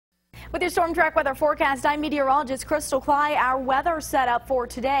With your StormTRACK weather forecast, I'm meteorologist Krystal Klei. Our weather setup for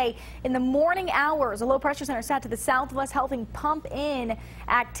today in the morning hours. A low pressure center sat to the south of us, helping pump in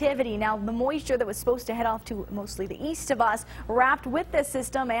activity. Now, the moisture that was supposed to head off to mostly the east of us wrapped with this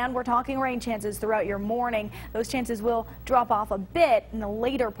system, and we're talking rain chances throughout your morning. Those chances will drop off a bit in the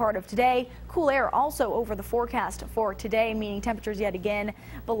later part of today. Cool air also over the forecast for today, meaning temperatures yet again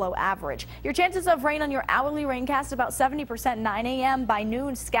below average. Your chances of rain on your hourly raincast about 70% 9 a.m. by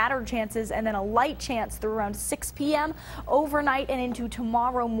noon, scattered chances, and then a light chance through around 6 p.m. overnight and into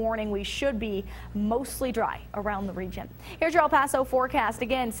tomorrow morning. We should be mostly dry around the region. Here's your El Paso forecast.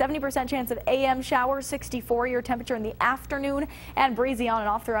 Again, 70% chance of AM showers, 64 your temperature in the afternoon, and breezy on and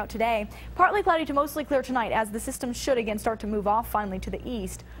off throughout today. Partly cloudy to mostly clear tonight as the system should again start to move off finally to the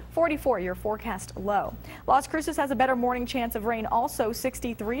east. 44 your forecast low. Las Cruces has a better morning chance of rain, also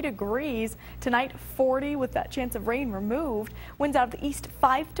 63 degrees. Tonight 40 with that chance of rain removed. Winds out of the east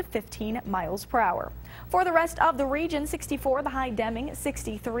 5 to 15 miles per hour. For the rest of the region, 64 the high Deming,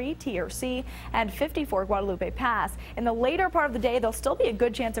 63 TRC, and 54 Guadalupe Pass. In the later part of the day, there'll still be a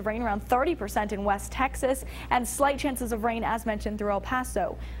good chance of rain, around 30% in West Texas, and slight chances of rain as mentioned through El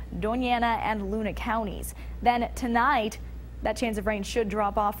Paso, Doña Ana, and Luna counties. Then tonight, that chance of rain should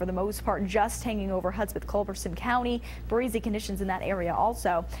drop off for the most part, just hanging over Hudspeth-Culberson County. Breezy conditions in that area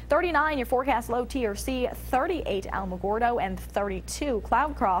also. 39 your forecast low TRC, 38 Alamogordo, and 32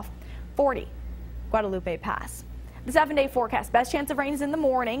 Cloudcroft, 40 Guadalupe Pass. The 7-day forecast, best chance of rain is in the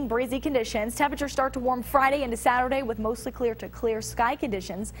morning. Breezy conditions. Temperatures start to warm Friday into Saturday with mostly clear to clear sky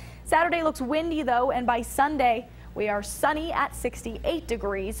conditions. Saturday looks windy though, and by Sunday we are sunny at 68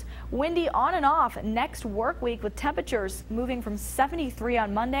 degrees. Windy on and off next work week with temperatures moving from 73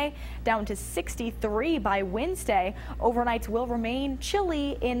 on Monday down to 63 by Wednesday. Overnights will remain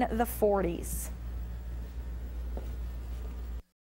chilly in the 40s.